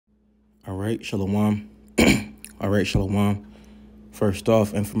All right, Shalom. All right, Shalom. First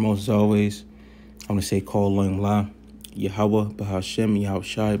off and foremost, as always, I want to say Kol Loim La, Yahweh, Bahashem,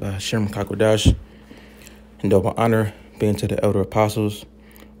 Yahushai, Bahashem, Kakodash, and double honor being to the elder apostles,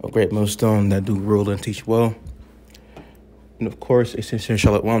 a great millstone that do rule and teach well. And of course, a sincere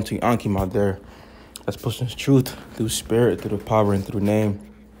Shalom to Ankim out there that's pushing his truth through spirit, through the power, and through the name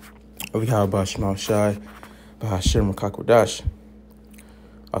of Yahweh, Bahashem, Yahushai, Bahashem, Kakodash.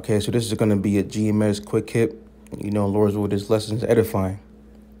 Okay, so this is going to be a GMS quick hit. You know, Lord's Word is lessons edifying.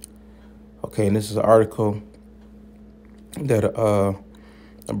 Okay, and this is an article that a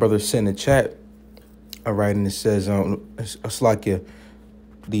brother sent in the chat. All right, and it says, Slakia,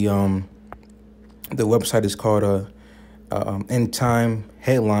 the website is called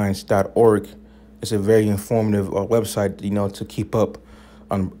endtimeheadlines.org. It's a very informative website, you know, to keep up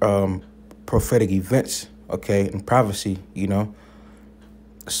on prophetic events, okay, and prophecy, you know.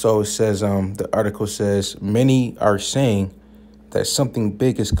 So it says, the article says, many are saying that something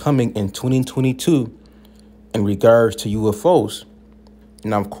big is coming in 2022 in regards to UFOs.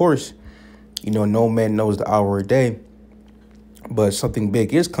 Now, of course, you know, no man knows the hour or day, but something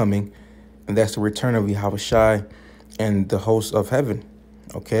big is coming, and that's the return of Yahushai and the hosts of heaven,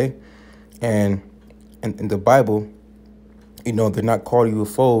 okay? And in the Bible, you know, they're not called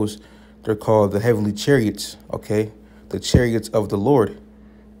UFOs, they're called the heavenly chariots, okay? The chariots of the Lord,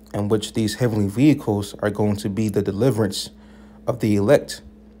 in which these heavenly vehicles are going to be the deliverance of the elect,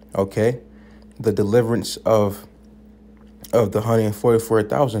 okay? The deliverance of the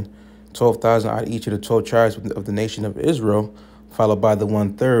 144,000, 12,000 out of each of the 12 tribes of the nation of Israel, followed by the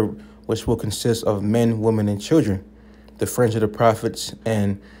 1/3, which will consist of men, women, and children, the friends of the prophets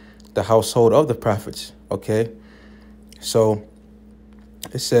and the household of the prophets, okay? So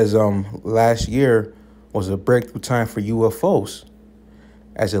it says last year was a breakthrough time for UFOs,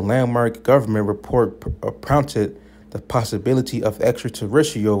 as a landmark government report prompted the possibility of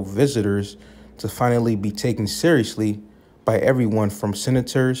extraterrestrial visitors to finally be taken seriously by everyone from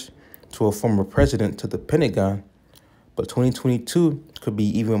senators to a former president to the Pentagon. But 2022 could be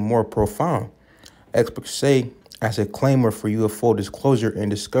even more profound. Experts say, as a claimer for UFO disclosure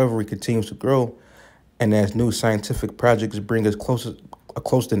and discovery continues to grow, and as new scientific projects bring us closer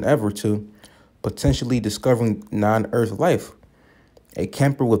than ever to potentially discovering non-Earth life. A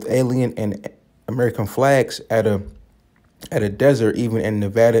camper with alien and American flags at a desert, even in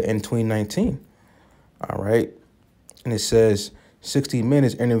Nevada in 2019. All right. And it says 60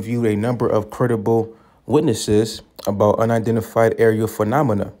 Minutes interviewed a number of credible witnesses about unidentified aerial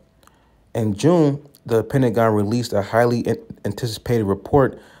phenomena. In June, the Pentagon released a highly anticipated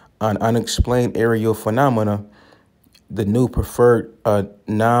report on unexplained aerial phenomena, the new preferred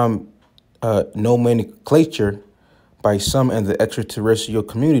nomenclature by some in the extraterrestrial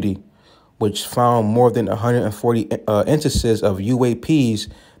community, which found more than 140 instances of UAPs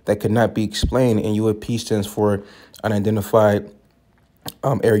that could not be explained, and UAP stands for unidentified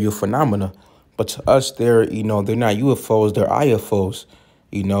aerial phenomena. But to us, they're not UFOs, they're IFOs,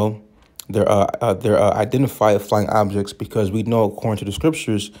 you know. They're identified flying objects, because we know, according to the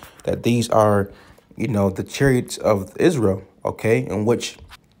scriptures, that these are, you know, the chariots of Israel, okay, in which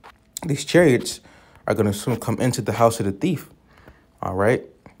these chariots are going to soon come into the house of the thief. All right,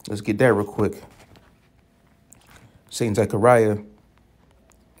 let's get that real quick. Saint Zechariah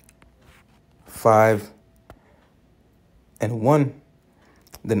 5:1.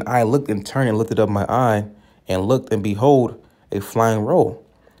 Then I looked and turned and lifted up my eye and looked, and behold, a flying roll.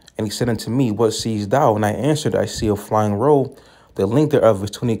 And he said unto me, what seest thou? And I answered, I see a flying roll. The length thereof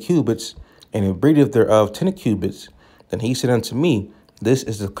is 20 cubits, and the breadth thereof 10 cubits. Then he said unto me, this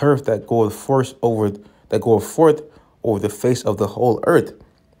is the curse that goeth forth over the face of the whole earth.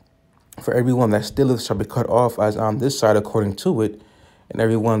 For everyone that stealeth shall be cut off as on this side according to it, and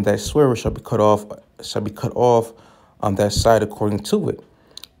everyone that sweareth shall be cut off on that side according to it.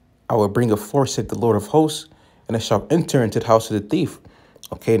 I will bring a force, said the Lord of hosts, and it shall enter into the house of the thief.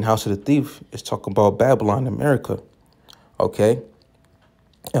 Okay, and house of the thief is talking about Babylon, America. Okay,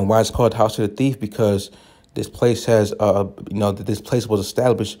 and why it's called house of the thief? Because this place has, this place was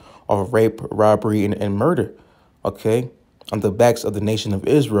established of rape, robbery, and murder, okay, on the backs of the nation of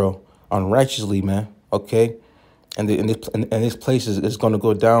Israel, unrighteously, man, okay, and this place is going to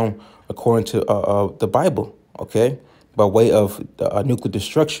go down according to the Bible, okay, by way of nuclear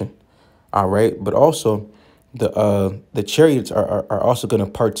destruction, all right, but also the chariots are also going to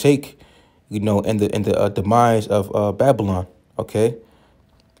partake, you know, in the demise of Babylon, okay,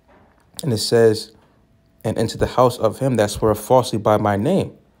 and it says, and into the house of him that swore falsely by my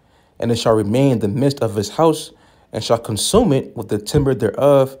name, and it shall remain in the midst of his house, and shall consume it with the timber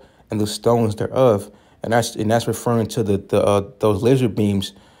thereof, and the stones thereof. And that's referring to the those laser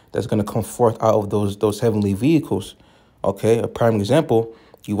beams that's going to come forth out of those heavenly vehicles. Okay, a prime example,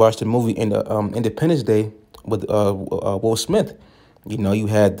 you watched the movie in the Independence Day with Will Smith. You know, you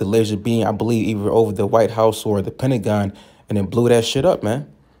had the laser beam, I believe, either over the White House or the Pentagon, and it blew that shit up, man.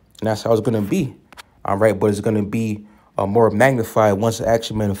 And that's how it's going to be. All right, but it's going to be more magnified once it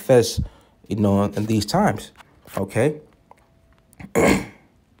actually manifests, you know, in these times. Okay.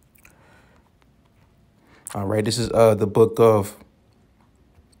 All right, this is the book of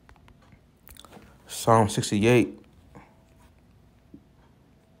Psalm 68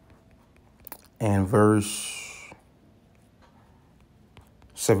 and verse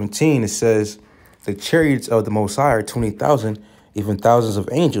 17. It says, the chariots of the Most High are 20,000, even thousands of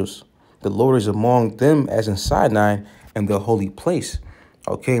angels. The Lord is among them as in Sinai and the holy place.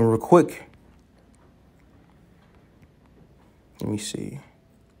 Okay, and real quick, let me see.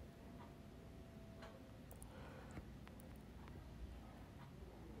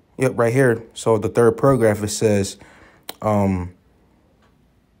 Yep, right here. So the third paragraph, it says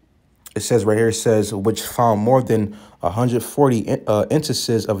right here, it says, which found more than 140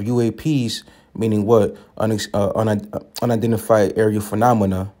 instances of UAPs, meaning what? Unidentified aerial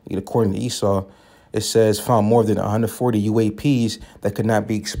phenomena, according to Esau. It says found more than 140 UAPs that could not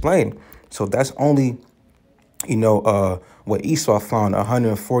be explained. So that's only, what Esau found,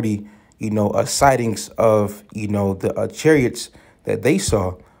 140, sightings of, the chariots that they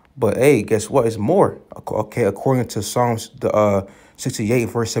saw. But hey, guess what? It's more. Okay, according to Psalms 68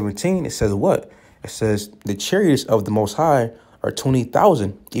 verse 17, it says what? It says the chariots of the Most High are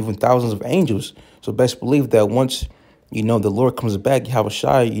 20,000, even thousands of angels. So best believe that once, the Lord comes back,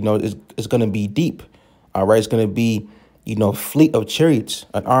 Yahushua, it's going to be deep. All right, it's going to be, fleet of chariots,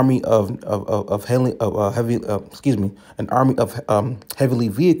 an army an army of heavenly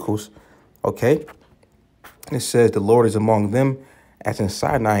vehicles. Okay, it says the Lord is among them as in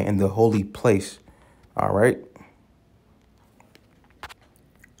Sinai in the holy place. All right.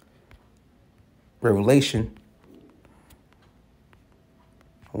 Revelation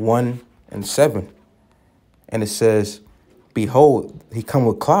 1:7. And it says, behold, he come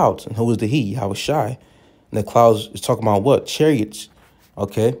with clouds. And who is the he? Yahushua. And the clouds is talking about what? Chariots.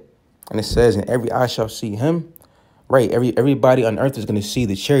 Okay. And it says, and every eye shall see him. Right. Everybody on earth is going to see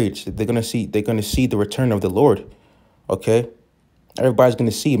the chariots. They're going to see the return of the Lord. Okay. Everybody's going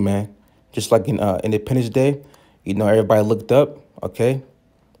to see, man. Just like in Independence Day, everybody looked up. Okay.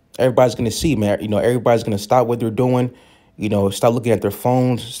 Everybody's going to see, man. Everybody's going to stop what they're doing, stop looking at their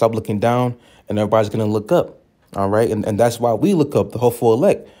phones, stop looking down, and everybody's going to look up. All right. And that's why we look up, the hopeful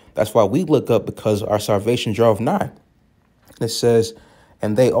elect. That's why we look up, because our salvation draweth nigh. It says,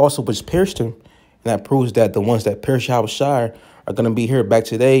 and they also which pierced him. And that proves that the ones that pierced Yahushua are going to be here back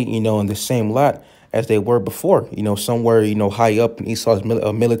today, in the same lot as they were before, somewhere, high up in Esau's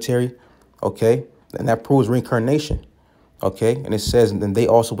military. OK, and that proves reincarnation. OK, and it says, and then they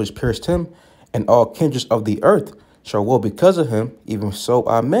also which pierced him, and all kindreds of the earth shall woe because of him. Even so,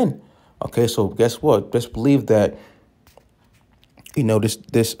 amen. OK, so guess what? Just believe that,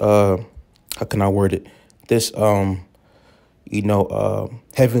 this how can I word it? This,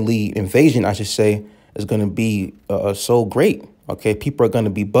 heavenly invasion, I should say, is going to be so great. OK, people are going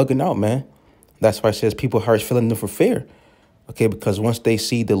to be bugging out, man. That's why it says people's hearts filling them for fear. OK, because once they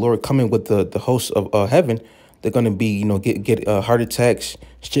see the Lord coming with the hosts of heaven, they're going to be, get heart attacks,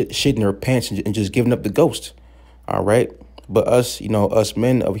 shit in their pants, and just giving up the ghost. All right. But us, us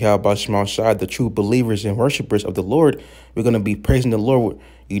men of Yahweh Shema Shai, the true believers and worshipers of the Lord, we're going to be praising the Lord,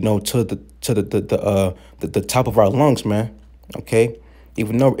 to the top of our lungs, man. OK,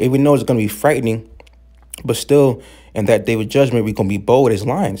 even though it's going to be frightening, but still in that day of judgment, we're going to be bold as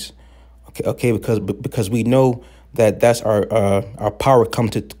lions. OK, because we know that that's our power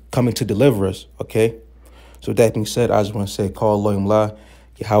coming to deliver us. OK. So with that being said, I just want to say, call Elohim La,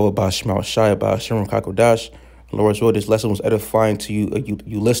 Yahweh Ba'Shema Shai, Ba'Shem Kakodash. Lord's will, this lesson was edifying to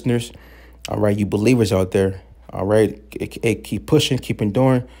you listeners. All right, you believers out there. All right, keep pushing, keep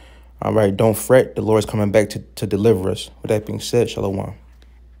enduring. All right, don't fret. The Lord's coming back to deliver us. With that being said, Shalom.